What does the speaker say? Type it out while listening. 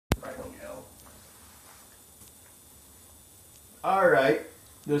Alright,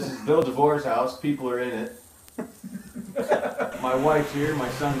 this is Bill DeVore's house. People are in it. My wife's here, my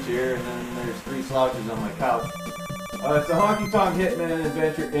son's here, and then there's 3 slouches on my couch. It's the Honky Tonk Hitmen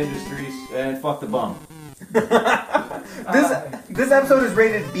Adventure Industries, and fuck the bum. This episode is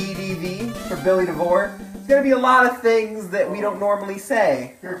rated BDV for Billy DeVore. There's gonna be a lot of things that we don't normally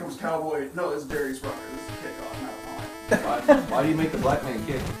say. Here comes Cowboy. No, it's Darius Rucker. This is a kickoff, not a punt. Why do you make the black man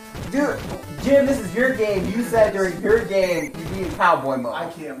kick? Dude, Jim, this is your game. You said during your game you be in cowboy mode. I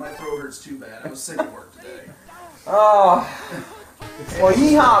can't. My throat hurts too bad. I was sick at work today. Oh. Well,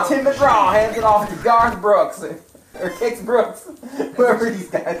 yeehaw, Tim McGraw hands it off to Garth Brooks. Or Kix Brooks. Whoever these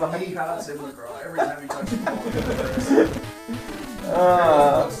guys are. Yeehaw, Tim McGraw. Every time he touches the ball, he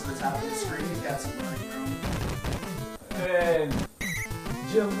goes to the top of the screen. He's got some running room. And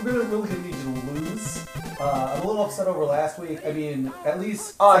Jim, we're really gonna need you to lose. I'm a little upset over last week. I mean, at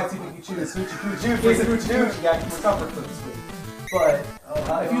least Sexy Pikachu and Hoochie Coochie got recovered for this week. But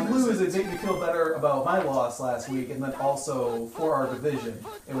if you lose, it'd make me feel better about my loss last week, and then also for our division,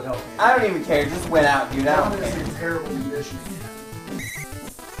 it would help me. I don't even care. Just win out, dude. I don't care. It's a terrible condition.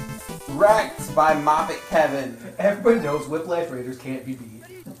 Wrecked by Moppet Kevin. Everybody knows Whiplash Raiders can't be beat.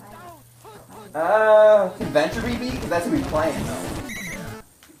 Convention be beat? That's who we playing, though.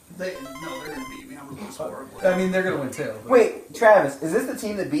 They're gonna beat me. I'm gonna lose horribly. I mean, they're gonna win too. But... Wait, Travis, is this the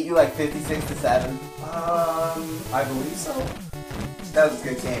team that beat you like 56-7? I believe so. That was a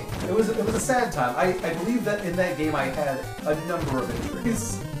good game. It was a sad time. I believe that in that game I had a number of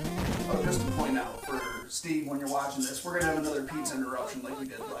injuries. Oh, just to point out for Steve, when you're watching this, we're gonna have another pizza interruption like we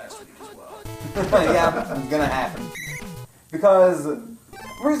did last week as well. Yeah, it's gonna happen. Because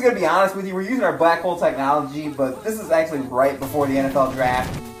we're just gonna be honest with you, we're using our black hole technology, but this is actually right before the NFL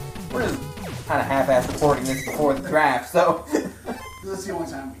draft. We're just kind of half-ass recording this before the draft, so. This is the only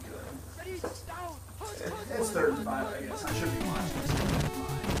time we could. It's 3rd and 5, I guess. I should be watching this.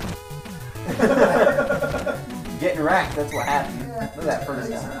 Getting racked, that's what happened. Yeah, Look at that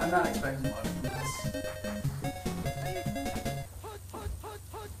first time. I'm not expecting much from this.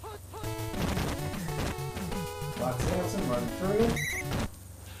 Fox Sampson run through.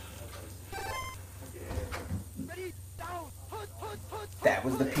 That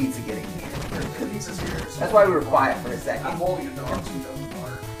was the pizza getting here. The pizza's here. So That's why we were quiet for a I'm second. holding a dog so he doesn't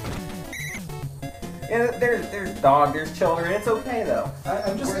bark. Yeah, there's dog, there's children, it's okay though.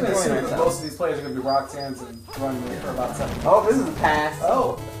 I'm just We're going to enjoying assume that ourselves. most of these players are going to be Roxanne's and run for about 7 minutes. Oh, this is a pass.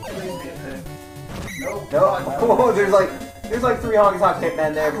 Oh, Please be a pick. Nope. No, oh, there's like 3 Honky Tonk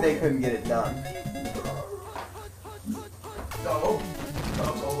Hitmen there, but they couldn't get it done. Oh.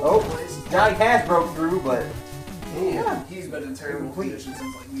 Oh, Johnny Cash broke through, but Yeah. He's been in terrible condition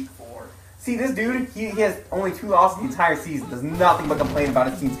since like week 4. see this dude, he has only 2 losses the entire season, does nothing but complain about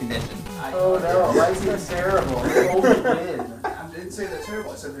his team's condition. oh no, my team's terrible. They only win. I didn't say they're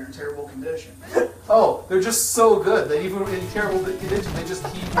terrible. I said they're in terrible condition. Oh, they're just so good that even in terrible condition, they just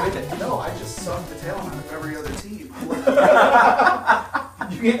keep winning. No, I just sucked the tail out of every other team.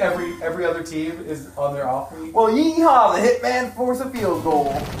 You get every other team is on their off week. Well, yeehaw, the Hitman force a field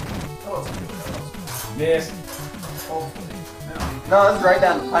goal. Oh, it's good. Missed. Hopefully. No, that's right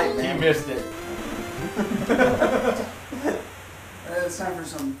down the pipe, He man. missed it. It's time for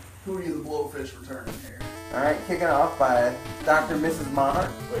some Hootie the Blowfish returning here. Alright, kicking off by Dr. and Mrs. Monarch.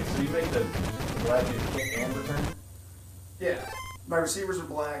 Wait, so you make the black dude kick and return? Yeah. My receivers are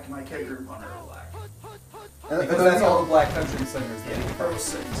black, my kicker and punter are black. Because that's all the black country singers. Yeah, pro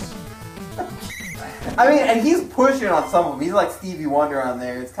 6. I mean, and he's pushing on some of them. He's like Stevie Wonder on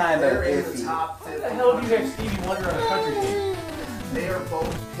there. It's kind of They're in the iffy. top 50. What the hell do you have Stevie Wonder on a country team? They are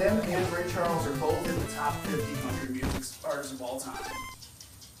both, him and Ray Charles are both in the top 50 country music artists of all time.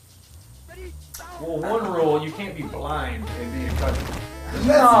 Well, one rule, you can't be blind and be a country. That's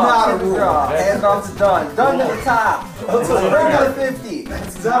not a rule. Hands off to Dunn. Dunn to the top. Dunn to the 50.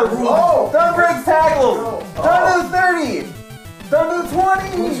 That's not a rule. Oh, Dunn breaks tackles. Oh. Dunn to the 30. Dunn to the 20.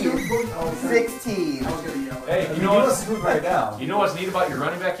 Oh, 16. I was going to yell. Hey, you know what's right now. You know what's neat about your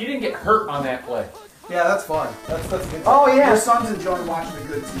running back? He didn't get hurt on that play. Yeah, that's fun. That's good. Oh, Your yeah. son's enjoying watching a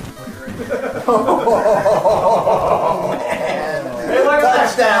good team play right now. Oh, man. Hey, look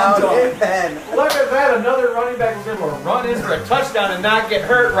at Touchdown. that. Hitman. Look at that. Another running back was able to run in for a touchdown and not get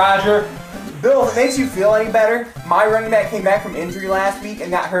hurt, Roger. Bill, if it makes you feel any better, my running back came back from injury last week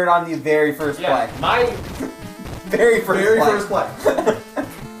and got hurt on the very first Yeah, play. my Very first play.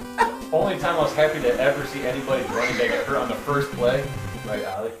 only time I was happy to ever see anybody's running back get hurt on the first play, right,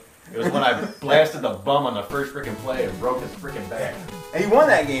 Ollie? It was when I blasted the bum on the first freaking play and broke his freaking back. And you won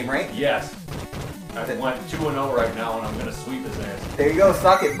that game, right? Yes. I went 2-0 right now, and I'm gonna sweep his ass. There you go,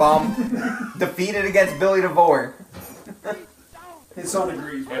 suck it, bum. Defeated against Billy DeVore. His son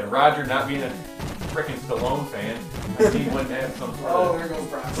agrees. And Roger not being a freaking Stallone fan, I think he wouldn't have some sort Oh, of there goes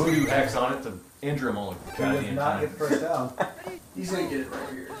Brock. voodoo hex on it to injure him all the He does goddamn not time. get first down. He's gonna get it right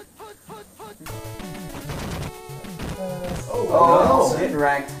here. Oh, getting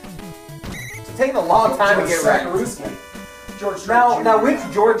wrecked. It's taking a long time to get wrecked. George Strait Now, Jr. which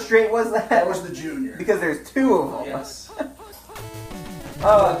George Strait was that? That was the junior. Because there's two of them. Yes.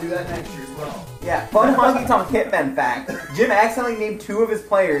 I'll do that next year as well. Yeah, fun Honky Tonk Hitmen fact. Jim accidentally named two of his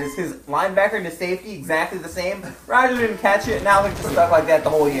players, his linebacker and his safety, exactly the same. Roger didn't catch it, now they're just stuck like that the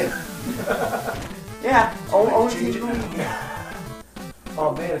whole year. Yeah, only Change team it in the league.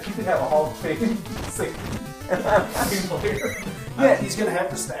 Oh man, if you could have a Hall of Fame player. Yeah. He's gonna have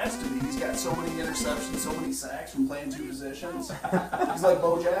the stats to be. He's got so many interceptions, so many sacks from playing two positions. He's like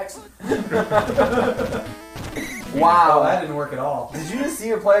Bo Jackson. Wow. Oh, that didn't work at all. Did you just see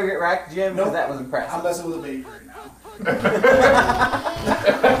your player get wrecked, Jim? Because Nope. that was impressive. I'm messing with a baby right now.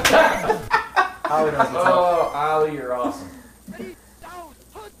 Ollie knows what's up. Oh, Ollie, you're awesome.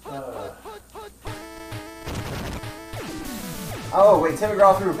 Oh, wait, Tim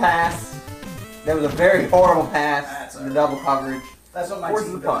McGraw threw a pass. That was a very horrible pass That's in the double coverage. That's what my Forces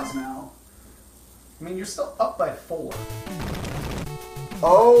team the punt. does now. I mean, you're still up by 4.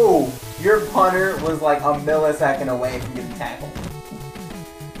 Oh, your punter was like a millisecond away from getting tackled.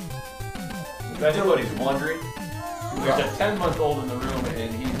 Imagine what he's wondering. There's a 10-month-old in the room,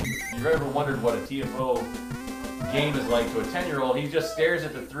 and you've ever wondered what a TFO game is like to a 10-year-old? He just stares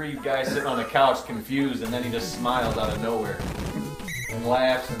at the three guys sitting on the couch confused, and then he just smiles out of nowhere. And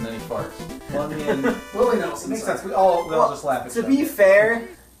laughs, and then he farts. Well, I mean, Willie It Nelson. makes sense. We all just laugh at to each be other. fair,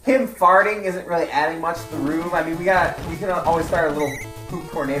 him farting isn't really adding much to the room. I mean, we can always start a little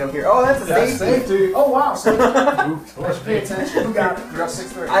poop tornado here. Oh, that's a That's safety. safety. Oh wow! So Let's pay attention. Who got it? You're up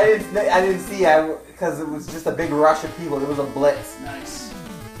 6-3. I didn't see because it was just a big rush of people. It was a blitz. Nice.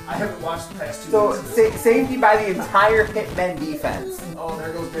 I haven't watched the past 2 So minutes. safety by the entire Hitmen defense. Oh,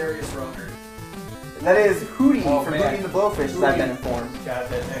 there goes Darius Rucker. That is Hootie Oh, from man. Hootie and the Blowfish, as I've been informed. got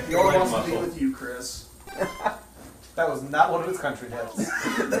that He extra only leg wants to be muscle. with you, Chris. That was not one of his country hits.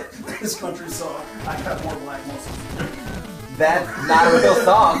 This country song. I got more black muscles. That's not a real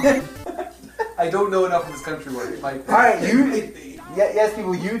song. I don't know enough of his country work. It might be. All right, you. yes,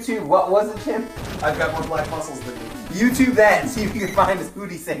 people, YouTube. What was it, Tim? I've got more black muscles than you. YouTube that and see if you can find us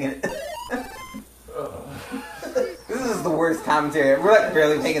Hootie singing it. This is the worst commentary. We're like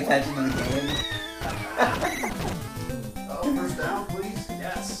barely paying attention to the game. Oh, first down, please.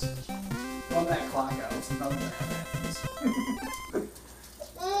 Yes. Run that clock out so none of that happens.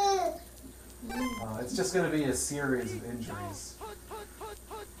 It's just going to be a series of injuries.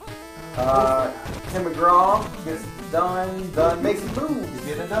 Tim McGraw gets done, makes a move. He's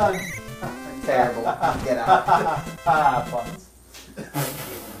getting it done. Terrible. Get out. Puns.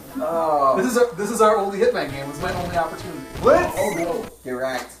 Oh. This is our only Hitman game. This is my only opportunity. Blitz. Oh no. Get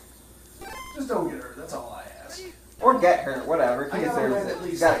wrecked. Just don't get hurt. That's all I ask. Or get hurt, whatever. I He gotta deserves win it. at He's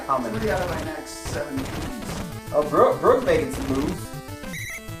least got it coming. 3 out of my next 7 games. Oh, Brooke's making some moves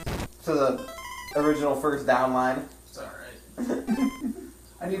to the original first down line. It's alright.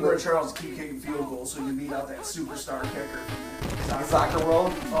 I need Ray Charles to keep kicking field goals so he can beat out that superstar kicker from the Soccer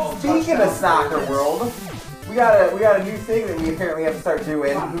world. Oh, Speaking of touchdown. soccer world, we got a new thing that we apparently have to start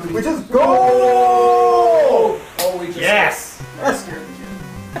doing, Come on, Hootie. which is goal. Oh, we just Yes! That scared the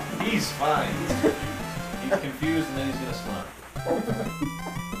kid. He's fine. He's confused, and then he's gonna smile.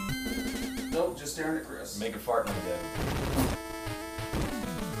 Nope, just staring at Chris. Make a fart when he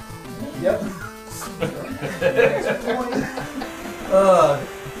Yep.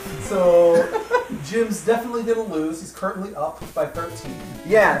 So Jim's definitely going to lose. He's currently up by 13.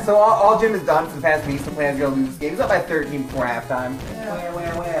 Yeah, so all Jim has done for the past week, so plans to go lose this game. He's up by 13 before halftime.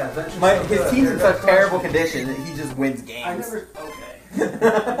 Wah. His team's in such terrible condition that he just wins games. I never. Okay.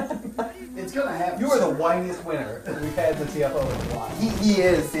 It's gonna happen. You are the whiniest winner we've had in the TFO in a while. He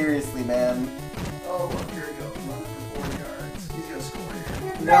is, seriously, man. Oh, look, here he goes. Running for 40 yards. He's gonna score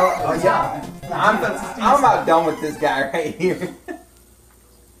here. No, yeah. I'm about done with this guy right here.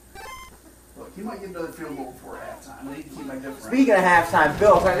 Look, he might get another field goal before halftime. I need to keep my difference. Speaking of halftime,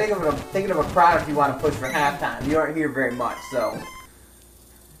 Bill, so I'm thinking of a product you want to push for halftime. You aren't here very much, so.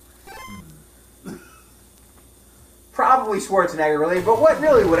 Probably Schwarzenegger related, but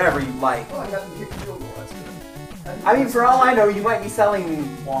whatever you like. Well, I got him to kick a field goal. That's good. I mean, for all I know, you might be selling,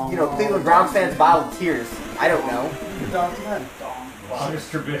 Cleveland Browns fans bottled tears. I don't know. You're down to 10. Well,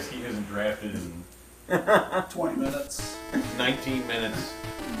 Mr. Trubisky isn't drafted in 20 minutes. 19 minutes.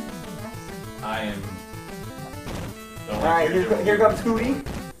 I am. All right, here comes Hootie,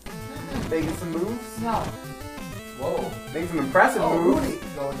 making some moves. No. Whoa. Making some impressive moves. Rudy.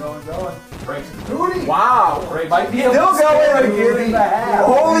 Going. Breaks. Rudy. Wow. Might be Still able to going. get in the half.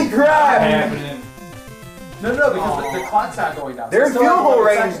 Holy crap. Happening. No, because the clock's not going down. They're in So field goal 11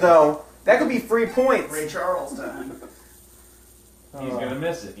 range, seconds. though. That could be 3 points. Ray Charles time. He's gonna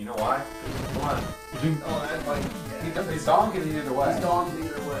miss it. You know why? Come on. Oh, that might. Yeah. He's donking either way. He's donked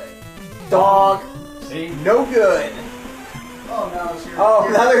either way. Dog. See? No good. Oh, now it's your. Oh,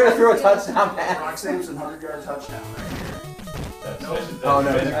 now they're going to throw a touchdown pass. Rock Sampson 100-yard touchdown right here. That's Oh,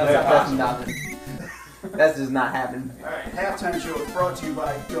 no. physically That's impossible. nothing. That's just not happening. All right, halftime show is brought to you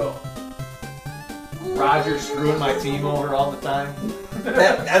by Go. Roger screwing my team over all the time.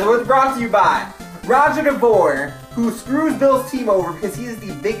 That's what it's brought to you by Roger DeVore, who screws Bill's team over because he is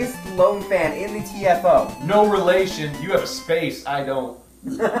the biggest lone fan in the TFO. No relation. You have a space. I don't.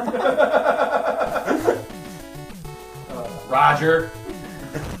 Roger.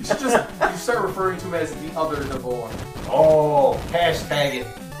 You should start referring to him as the other DeVore. Oh, hashtag it.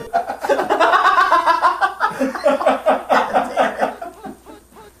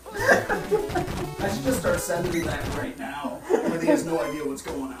 I should just start sending you that right now, when he has no idea what's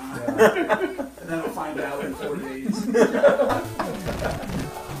going on. And then I'll find out in 4 days.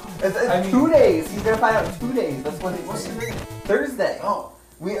 It's 2 days. He's going to find out in 2 days. That's what What's it's the name? Thursday. Oh.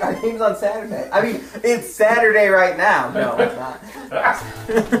 Our game's on Saturday. I mean, it's Saturday right now. No, it's not.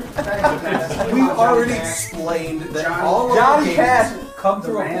 We've already explained that Johnny- all of Johnny the Cash. games come The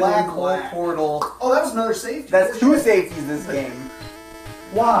through a man black in hole black. portal. Oh, that was another safety. That's 2 safeties this game.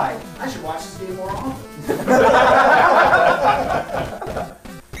 Why? I should watch this game more often.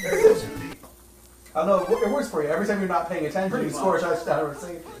 There it is, Rudy. I don't know, it works for you. Every time you're not paying attention, Pretty you score a much. touchdown or a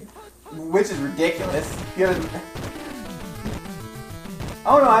safety. Which is ridiculous. He has,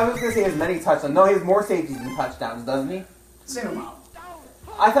 oh no, I was going to say he has many touchdowns. No, he has more safeties than touchdowns, doesn't he? Same amount.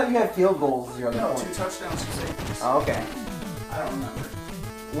 I thought you had field goals as your other No, point. 2 touchdowns, 2 safeties. Oh, okay. I don't remember.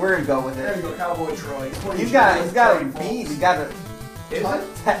 We're going to go with There you it. go, Cowboy Troy. He's got a beat. He's got a Is it?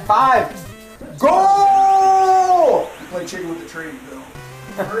 5. Goal! You play chicken with the tree, Bill.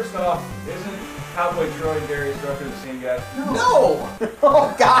 First off, isn't Cowboy Troy and Darius Rucker the same guy? No!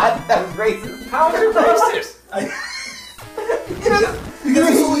 Oh God, that was racist. How is it racist? Because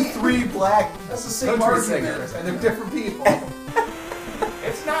there's only 3 black That's the same country argument. singers, and they're different people.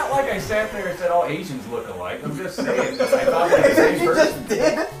 It's not like I sat there and said all Asians look alike. I'm just saying. I thought they were the same You person. just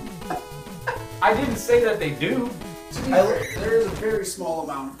did. I didn't say that they do. To be fair, there is a very small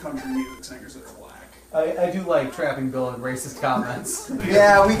amount of country music singers that are black. I do like trapping Bill in racist comments.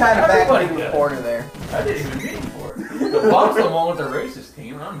 Yeah, we kind of backed Everybody the does. reporter there. I didn't even mean for it. The Bucks are the one with the racist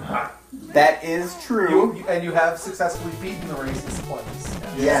team. I'm not. That is true. You have successfully beaten the racist players.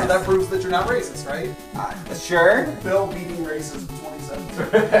 Yes. So that proves that you're not racist, right? Sure. Bill beating racism 2017.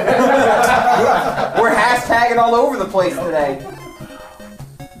 We're hashtagging all over the place today.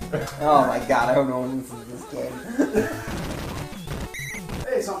 Oh my God, I hope no one listens to this game.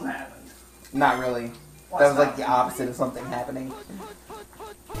 Hey, something happened. Not really. That was like the opposite of something happening.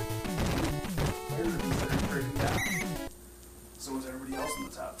 So is everybody else in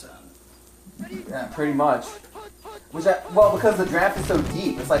the top 10. Yeah, pretty much. Well, because the draft is so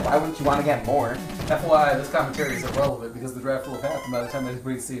deep, it's like, why wouldn't you want to get more? FYI, this commentary is irrelevant because the draft will have happened by the time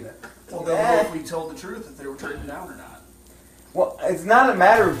anybody's seen it. Well, they'll know if we told the truth, if they were trading down or not. Well, it's not a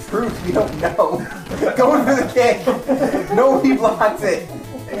matter of truth. We don't know. Going for the kick. Nobody blocks it.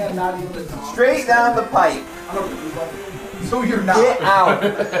 And not even the Tonk. Straight down the pipe. I don't know. So you're not. Get out.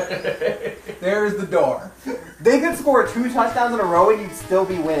 There's the door. They could score 2 touchdowns in a row and you'd still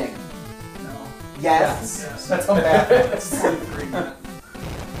be winning. No. Yes. Yes. That's how bad it is. That's 23 minutes.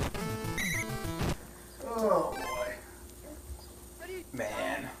 Oh, boy.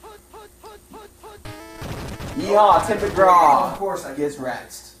 Man. Yeehaw, Tim McGraw. Of course I Gets get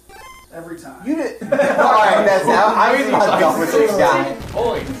wrecked. every time. You did. Alright, that's now. I'm not done with this guy.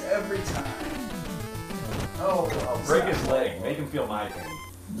 Points. Every time. Oh, well. Break his leg. Make him feel my pain.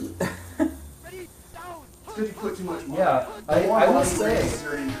 It's because you put too much money. Yeah, I will say,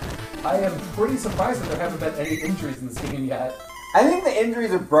 You're injured. I am pretty surprised that there haven't been any injuries in this game yet. I think the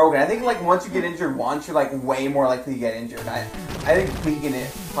injuries are broken. I think like once you get injured once, you're like way more likely to get injured. I think tweaking it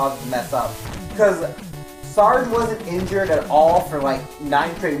causes mess up. Because Sarge wasn't injured at all for like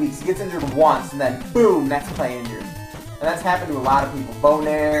 9 straight weeks. He gets injured once and then boom, next play injured. And that's happened to a lot of people.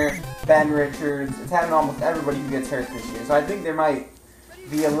 Bonaire, Ben Richards. It's happened to almost everybody who gets hurt this year. So I think there might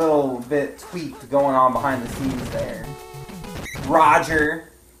be a little bit tweaked going on behind the scenes there. Roger.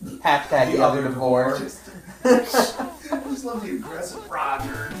 Hashtag the other divorce. I just love the aggressive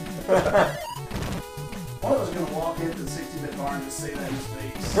Roger. One of us going to walk into the 60-bit bar and just say that in his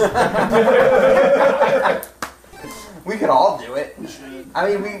face. We could all do it. We should. I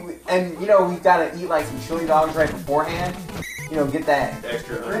mean, we've got to eat like some chili dogs right beforehand. Get that.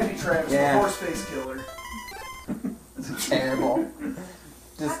 Extra. Randy Travis, Yeah. the horse face killer. Terrible.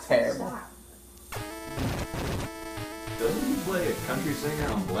 Just terrible. Doesn't he play a country singer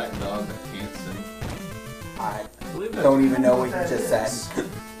on Black Dog that can't sing? I believe that's don't even know what you That just is. said.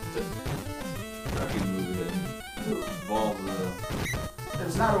 Fucking movie that involves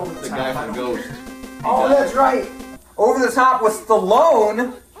It's not over the the top. guy I from don't Ghost. care. Oh, that's right. Over the Top was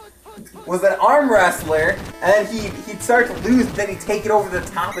Stallone. Was an arm wrestler, and then he'd start to lose, then he'd take it over the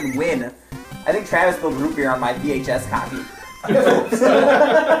top and win. I think Travis spilled root beer on my VHS copy.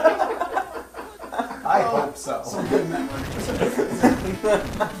 I hope so. Some good memories.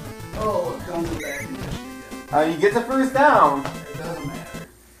 Oh, guns in back in Michigan. You get the first down. It doesn't matter.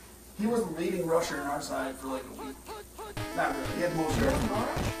 He was the leading rusher on our side for like a week. Not really. He had the most yards in our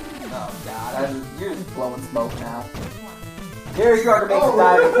rush. Oh God, you're just blowing smoke now. Darius Rucker makes a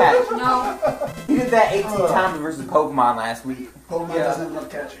diving catch. No. He did that 18 times versus Pokemon last week. Pokemon Yeah. doesn't end up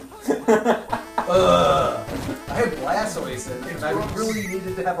catching. I had Blastoise in, and I really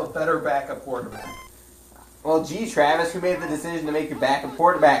needed to have a better backup quarterback. Well, gee, Travis, who made the decision to make your backup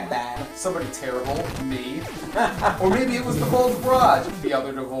quarterback bad? Somebody terrible, me. Or maybe it was the Bulls Garage, the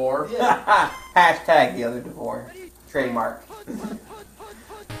other DeVore. Hashtag the other DeVore. Trademark.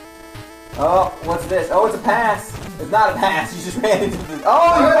 Oh, what's this? Oh, it's a pass. It's not a pass. You just ran into the.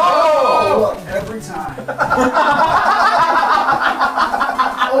 Oh, Look, every time.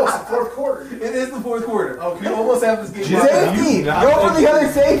 Oh, it's the fourth quarter. It is the fourth quarter. Okay. You almost have this game. Just- Safety! You not Go for think- the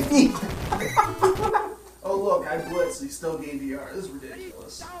other safety! Oh, look, I blitzed. He still gave ER. This is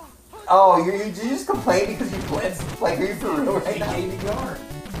ridiculous. Oh, you just complain because you blitzed? Like, are you for real right now?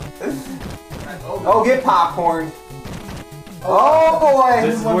 Oh, get popcorn. Oh, boy!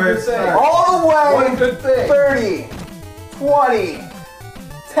 This is where it starts. All the way! One good thing. 30, 20,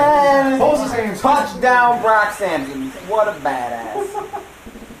 10, Pulls his hands. touchdown Brock Sampson. What a badass.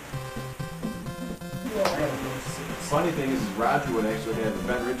 Funny thing is Roger would actually have, if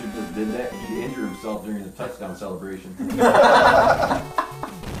Ben Richards just did that, he'd injure himself during the touchdown celebration.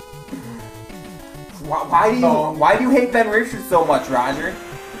 Why do you hate Ben Richards so much, Roger?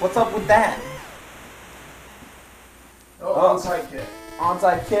 What's up with that? Oh, onside kick.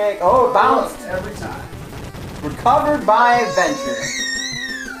 Onside kick. Oh, it bounced. Every time. Recovered by Venture.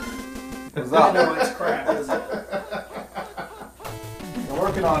 What's I know up? it's crap, is it? They're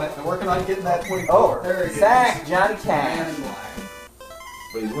working on it. They're working on getting that 24. Oh, There he sack, is. Johnny Man Cash. in black.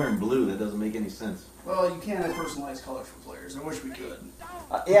 But he's wearing blue, that doesn't make any sense. Well, you can't have personalized colors for players. I wish we could.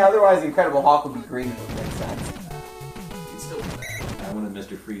 Yeah, otherwise the Incredible Hulk would be green. It would make sense. You'd still do that. I wanted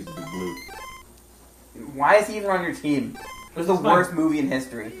Mr. Freeze to be blue. Why is he even on your team? It was the It's fine. worst movie in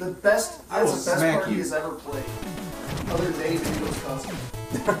history. The best, I will that's the best smack part you. he's ever played. Other than Dave and Eagle's cousin.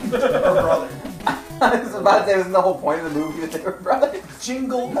 Or brother. I was about to say, wasn't the whole point of the movie that they were brothers?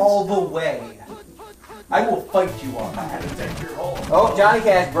 Jingle all the way. I will fight you on I that. had to take your hole. Oh, Johnny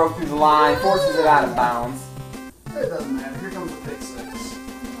Cash broke through the line, forces it out of bounds. It doesn't matter. Here comes the pick six.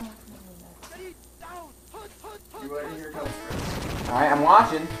 You ready? Here comes Chris. Alright, I'm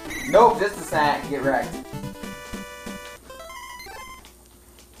watching. Nope, just a sack. Get wrecked. Man,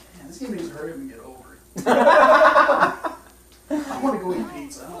 this game needs to hurry up and get over it. I want to go eat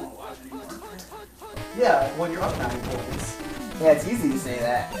pizza. I don't want to watch anymore. Yeah, when you're up 9 points. Yeah, it's easy to say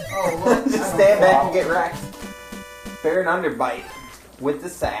that. Oh, look. Just stand back and get wrecked. Fair and underbite with the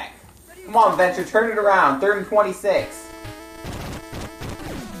sack. Come on, Venture, turn it around. 3rd and 26.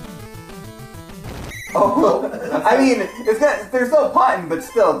 Oh, I mean, there's no punting, but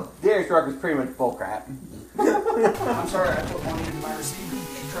still, Darius Rucker's pretty much bullcrap. I'm sorry, I put money into my receiver. You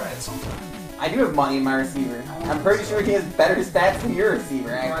should try it sometime. I do have money in my receiver. I'm pretty sure he has better stats than your receiver,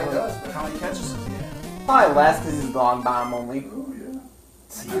 Well, he actually. does, but how many catches does he have? Probably less because he's long bomb only. Oh, yeah.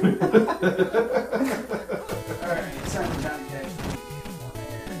 Alright, it's time for Johnny Cash.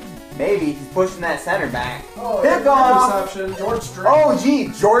 Maybe he's pushing that center back. Oh, Pick off! interception. George Strait. Oh, gee,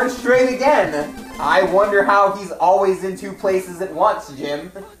 George Strait again. I wonder how he's always in 2 places at once,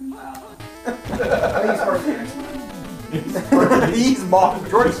 Jim. I think he's part of the X-Men. He's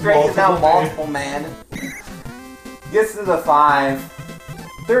George Strait is now multiple man. Gets to the 5.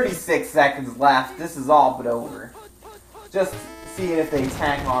 36 seconds left. This is all but over. Just seeing if they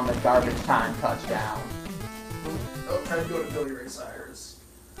tack on the garbage time touchdown. Oh, tried to go to Billy Ray Cyrus.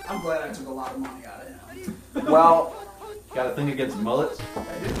 I'm glad I took a lot of money out of him. Well, Got a thing against mullets? I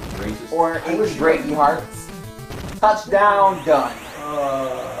did. Racist. or I wish 8 you Brady Hearts. Touchdown done.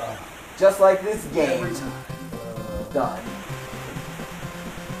 Just like this game. Every time. Done.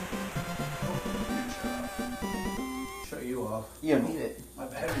 You don't need it. My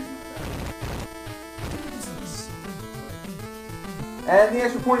battery's not And the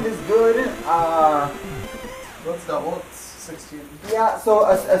extra point is good. Let's double. It's 16. Yeah, so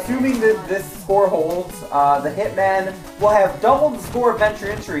assuming that this score holds, the Hitman will have doubled the score of Venture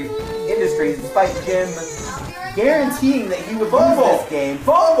Industries despite Jim guaranteeing that he would lose this game.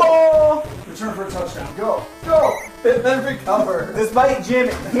 Fumble! Return for a touchdown. Go! Go! Hitmen recover! Despite Jim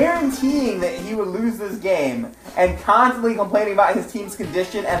guaranteeing that he would lose this game and constantly complaining about his team's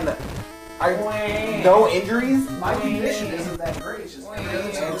condition and no injuries. My condition isn't that great. It's just every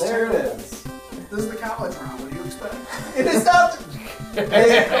other team And is there it terrible. is. This is the college round. What do you expect? It is not.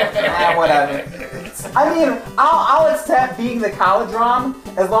 Whatever. I mean, I'll accept being the college ROM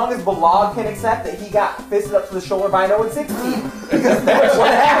as long as Balog can accept that he got fisted up to the shoulder by an 0-16. Because that's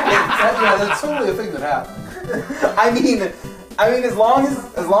what happened. Yeah, that's totally a thing that happened. I mean, as long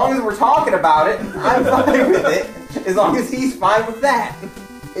as we're talking about it, I'm fine with it. As long as he's fine with that.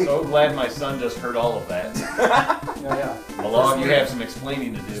 So glad my son just heard all of that. Yeah. Malone, you have some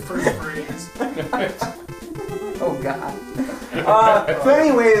explaining to do. First phrase. Oh God. So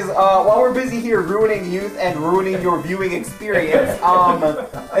anyways, while we're busy here ruining youth and ruining your viewing experience,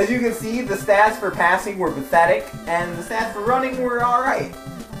 as you can see, the stats for passing were pathetic, and the stats for running were all right.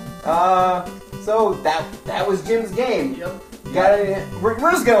 So that was Jim's game. Yep.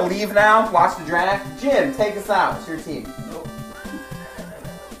 We're just gonna leave now. Watch the draft. Jim, take us out. It's your team. Nope.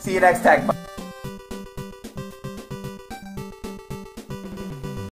 See you next tech. Bye.